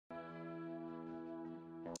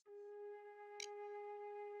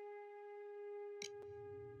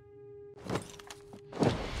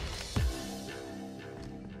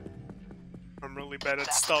really bad at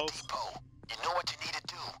That's stealth. the depot. You know what you need to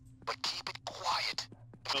do, but keep it quiet.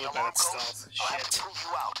 If Really the bad alarm at goes, stealth. I'll have to Shit. pull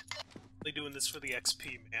you out. Only doing this for the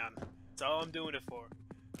XP, man. That's all I'm doing it for.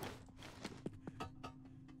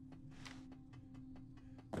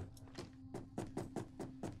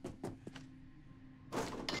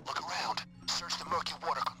 Look around. Search the murky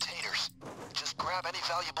water containers. Just grab any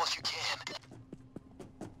valuables you can.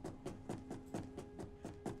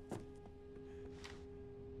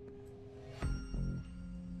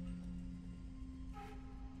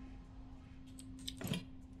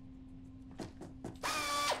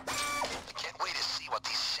 I can't wait to see what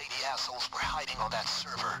these shady assholes were hiding on that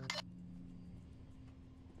server.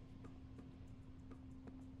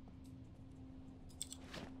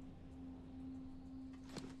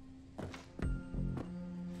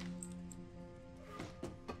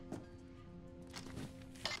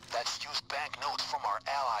 That's used banknotes from our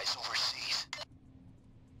allies overseas.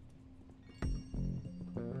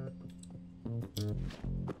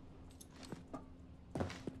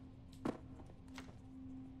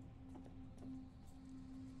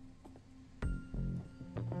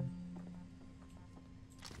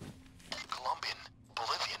 Colombian,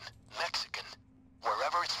 Bolivian, Mexican.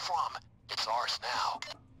 Wherever it's from, it's ours now.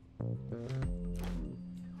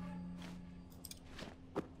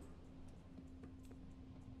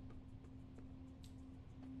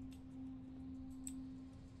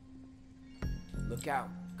 Look out,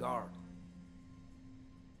 guard.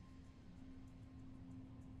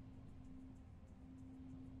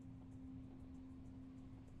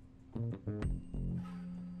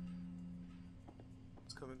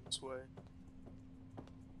 It's coming this way.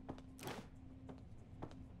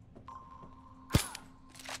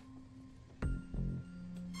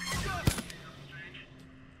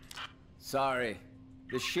 Sorry,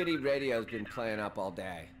 the shitty radio's been playing up all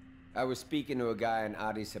day. I was speaking to a guy in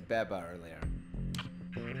Addis Abeba earlier.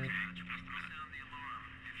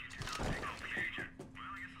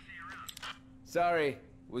 Sorry,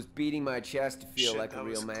 was beating my chest to feel Shit, like a that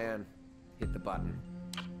real was man. Hit the button.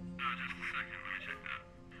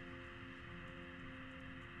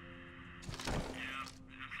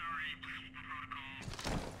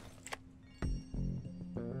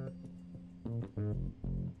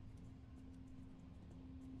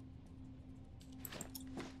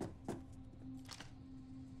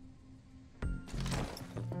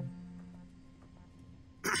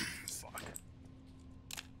 Fuck.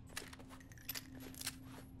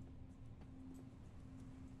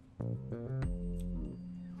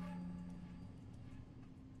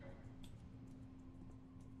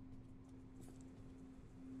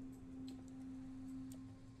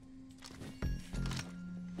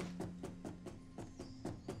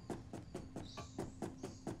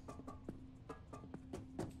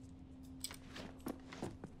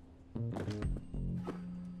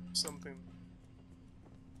 Something.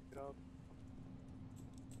 Get up.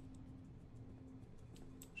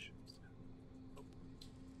 Shit. Oh.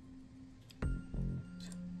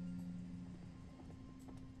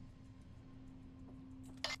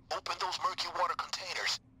 Open those murky water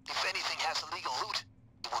containers. If anything has illegal loot,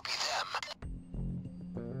 it will be them.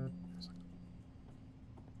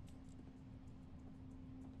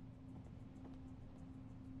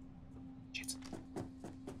 Shit.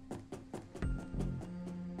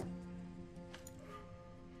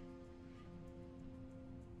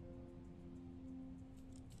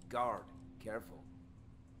 Guard, careful.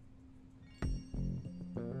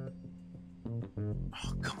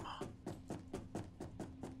 Oh, come on.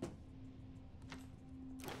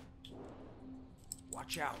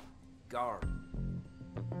 Watch out, guard.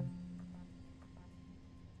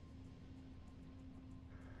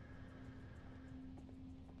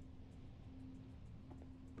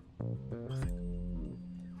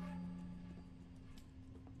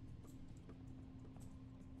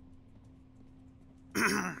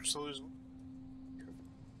 So there's.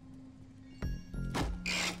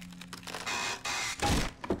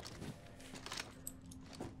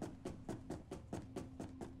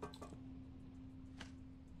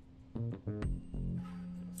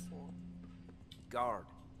 Guard,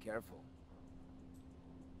 careful.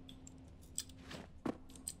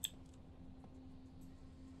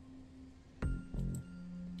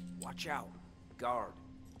 Watch out, guard.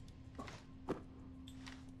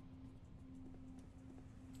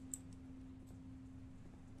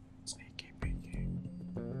 Sneaky peeky.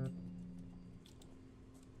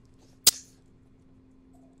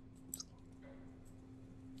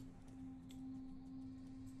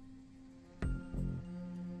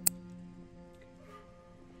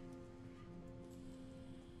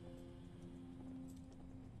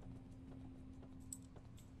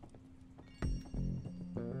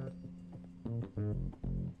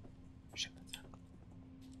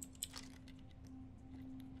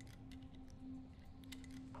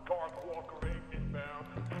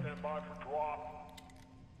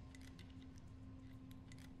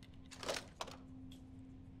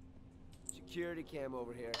 Security cam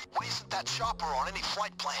over here. Why isn't that chopper on any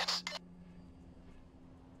flight plans?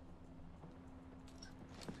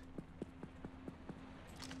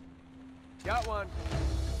 Got one.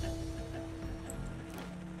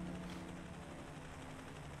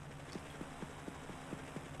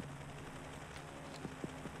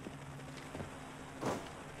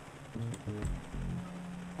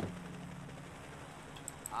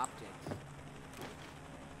 Optics.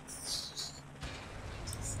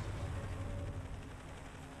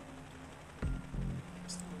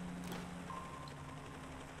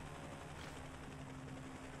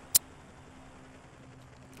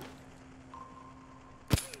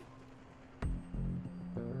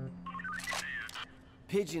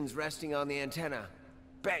 Pigeons resting on the antenna.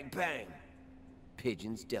 Bang, bang.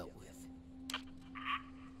 Pigeons dealt with.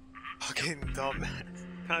 Fucking dumb.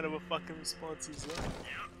 Kind of a fucking response is that?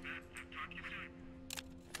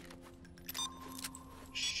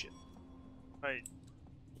 Shit. Right.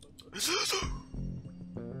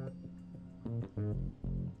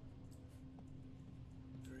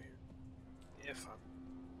 Yeah, fun.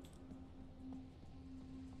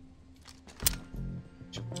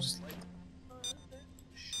 Just like.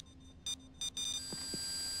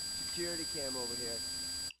 Security cam over here.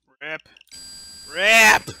 Rip.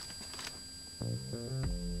 Rip!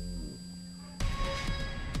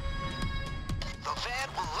 The van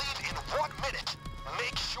will leave in 1 minute.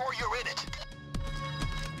 Make sure you're in it.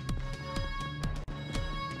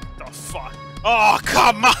 The fuck? Oh,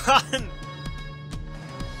 come on!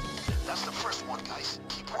 That's the first one, guys.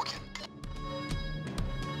 Keep working.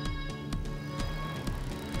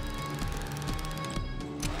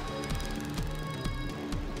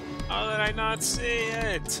 How did I not see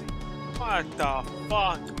it? What the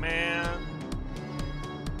fuck, man?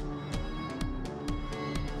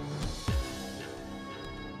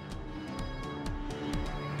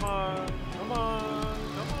 Come on, come on,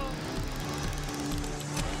 come on.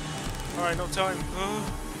 Alright, no time.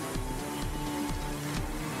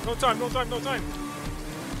 No time, no time, no time.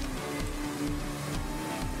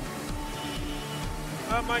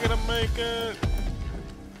 How am I gonna make it?